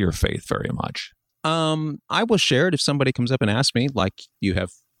share your faith very much. I will share it if somebody comes up and asks me, like you have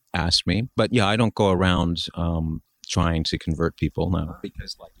asked me. But yeah, I don't go around trying to convert people. No,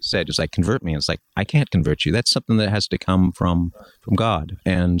 because like you said, just like convert me. It's like I can't convert you. That's something that has to come from God.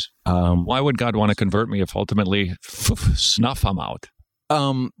 And why would God want to convert me if ultimately snuff I'm out?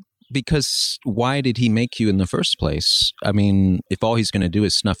 Because why did he make you in the first place? I mean, if all he's going to do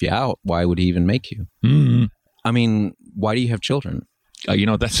is snuff you out, why would he even make you? Mm-hmm. I mean, why do you have children?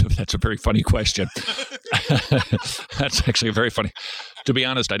 That's a very funny question. That's actually very funny. To be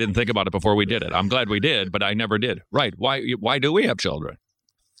honest, I didn't think about it before we did it. I'm glad we did, but I never did. Right. Why do we have children?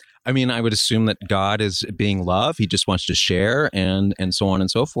 I mean, I would assume that God is being love. He just wants to share and so on and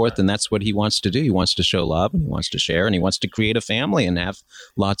so forth. And that's what he wants to do. He wants to show love and he wants to share and he wants to create a family and have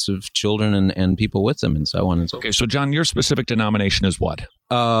lots of children and people with them and so on and so forth. Okay. So John, your specific denomination is what?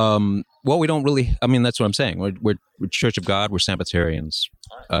 Well, we don't really, I mean, that's what I'm saying. We're Church of God. We're Sabbatarians.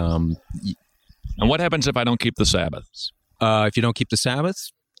 And what happens if I don't keep the Sabbath? If you don't keep the Sabbath,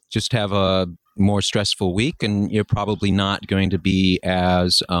 just have a more stressful week, and you're probably not going to be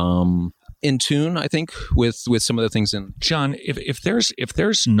as in tune, I think, with some of the things in. John, if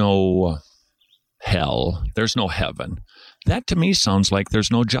there's no hell, there's no heaven. That to me sounds like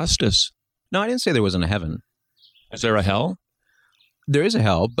there's no justice. No, I didn't say there wasn't a heaven. Is there a hell? There is a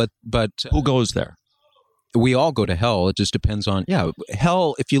hell, but who goes there? we all go to hell. It just depends on,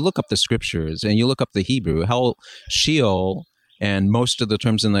 hell, if you look up the scriptures and you look up the Hebrew, hell, Sheol, and most of the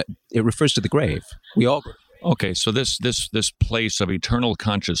terms in that, it refers to the grave. We all go. Okay, so this place of eternal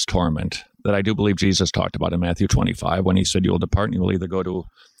conscious torment that I do believe Jesus talked about in Matthew 25 when he said you will depart and you will either go to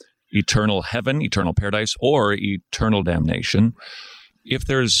eternal heaven, eternal paradise, or eternal damnation. If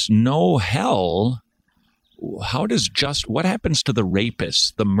there's no hell, what happens to the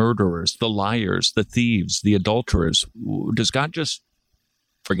rapists, the murderers, the liars, the thieves, the adulterers? Does God just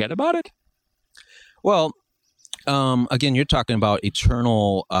forget about it? Well, again, you're talking about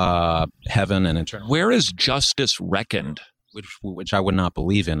eternal heaven and eternal. Where is justice reckoned? Which I would not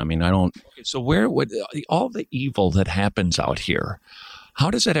believe in. I mean, I don't. So where would all the evil that happens out here? How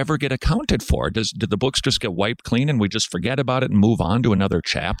does that ever get accounted for? Did the books just get wiped clean and we just forget about it and move on to another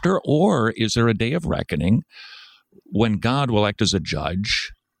chapter? Or is there a day of reckoning when God will act as a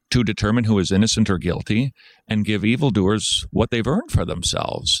judge to determine who is innocent or guilty and give evildoers what they've earned for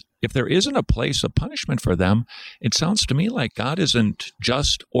themselves? If there isn't a place of punishment for them, it sounds to me like God isn't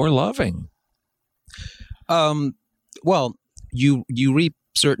just or loving. Well, you reap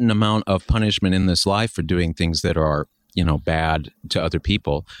certain amount of punishment in this life for doing things that are, bad to other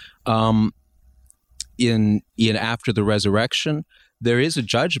people. In after the resurrection, there is a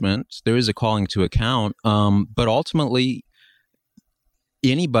judgment, there is a calling to account, but ultimately,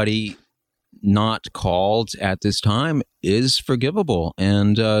 anybody not called at this time is forgivable,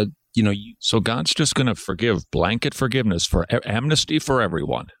 and So God's just going to forgive, blanket forgiveness for amnesty for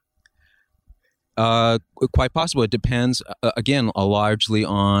everyone. Quite possible. It depends, again, largely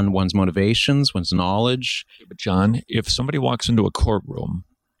on one's motivations, one's knowledge. But John, if somebody walks into a courtroom,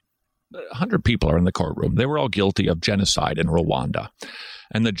 100 people are in the courtroom. They were all guilty of genocide in Rwanda.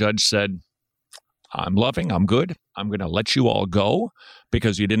 And the judge said, I'm loving, I'm good. I'm going to let you all go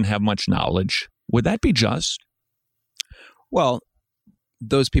because you didn't have much knowledge. Would that be just? Well,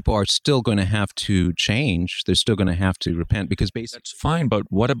 those people are still going to have to change. They're still going to have to repent because basically... That's fine, but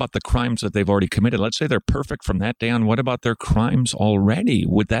what about the crimes that they've already committed? Let's say they're perfect from that day on. What about their crimes already?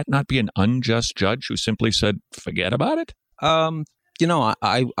 Would that not be an unjust judge who simply said, forget about it?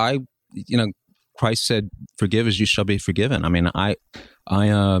 Christ said, forgive as you shall be forgiven. I mean,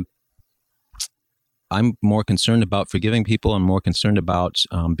 I'm more concerned about forgiving people and more concerned about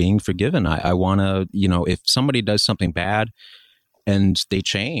being forgiven. I want to, if somebody does something bad, and they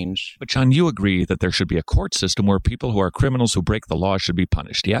change. But John, you agree that there should be a court system where people who are criminals who break the law should be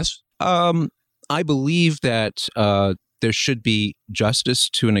punished, yes? I believe that there should be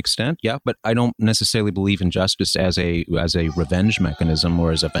justice to an extent, yeah, but I don't necessarily believe in justice as a revenge mechanism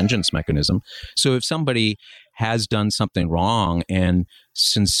or as a vengeance mechanism. So if somebody has done something wrong and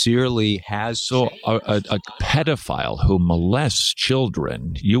sincerely has... So a pedophile who molests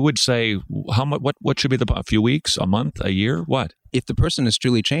children, you would say, how much? What should be a few weeks, a month, a year, what? If the person is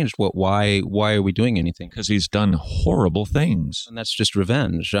truly changed, why are we doing anything? Because he's done horrible things. And that's just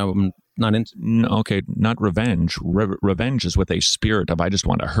revenge. I'm not into... Okay, not revenge. Revenge is with a spirit of, I just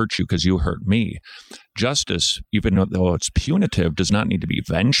want to hurt you because you hurt me. Justice, even though it's punitive, does not need to be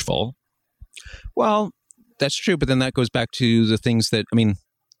vengeful. Well, that's true, but then that goes back to the things that,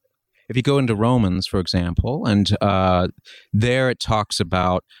 if you go into Romans, for example, and there it talks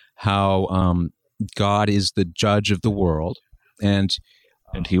about how God is the judge of the world, and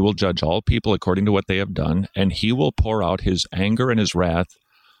he will judge all people according to what they have done, and he will pour out his anger and his wrath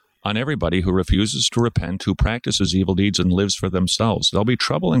on everybody who refuses to repent, who practices evil deeds and lives for themselves. There'll be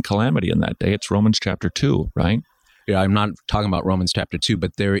trouble and calamity in that day. It's Romans chapter 2, right? Yeah, I'm not talking about Romans chapter 2,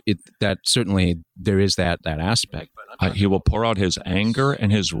 but there is that aspect. He will pour out his anger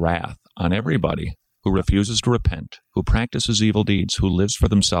and his wrath on everybody who refuses to repent, who practices evil deeds, who lives for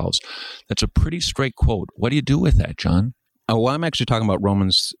themselves. That's a pretty straight quote. What do you do with that, John? Oh, well, I'm actually talking about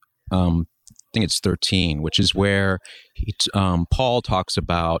Romans, I think it's 13, which is where Paul talks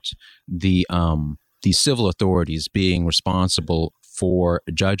about the civil authorities being responsible for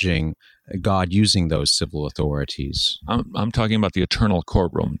judging God using those civil authorities. I'm talking about the eternal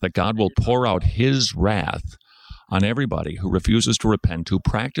courtroom, that God will pour out his wrath on everybody who refuses to repent, who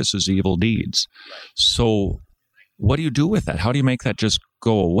practices evil deeds. So what do you do with that? How do you make that just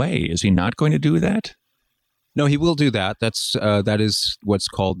go away? Is he not going to do that? No, he will do that. That is what's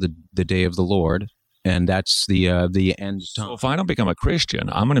called the day of the Lord, and that's the end time. So if I don't become a Christian,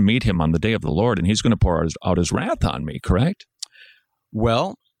 I'm going to meet him on the day of the Lord, and he's going to pour out his wrath on me, correct?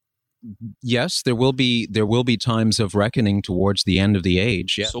 Well, yes, there will be times of reckoning towards the end of the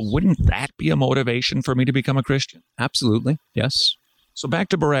age. Yes. So wouldn't that be a motivation for me to become a Christian? Absolutely, yes. So back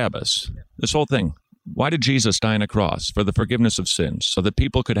to Barabbas. This whole thing. Why did Jesus die on a cross? For the forgiveness of sins, so that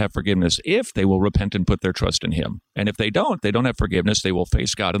people could have forgiveness if they will repent and put their trust in him. And if they don't have forgiveness. They will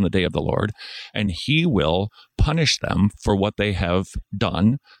face God in the day of the Lord, and he will punish them for what they have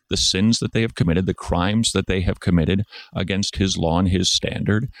done, the sins that they have committed, the crimes that they have committed against his law and his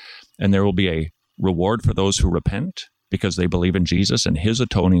standard. And there will be a reward for those who repent because they believe in Jesus and his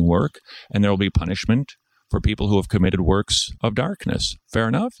atoning work, and there will be punishment for people who have committed works of darkness. Fair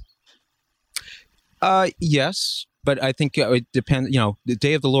enough? Yes, but I think it depends. The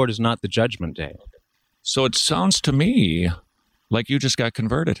day of the Lord is not the judgment day. So it sounds to me like you just got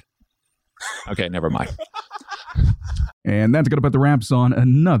converted. Okay, never mind. And that's going to put the wraps on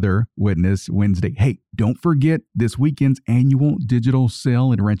another Witness Wednesday. Hey, don't forget this weekend's annual digital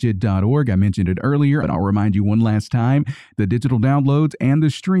sale at wretched.org. I mentioned it earlier, but I'll remind you one last time. The digital downloads and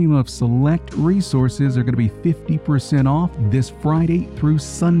the stream of select resources are going to be 50% off this Friday through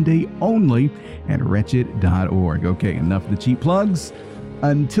Sunday only at wretched.org. Okay, enough of the cheap plugs.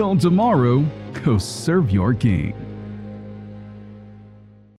 Until tomorrow, go serve your king.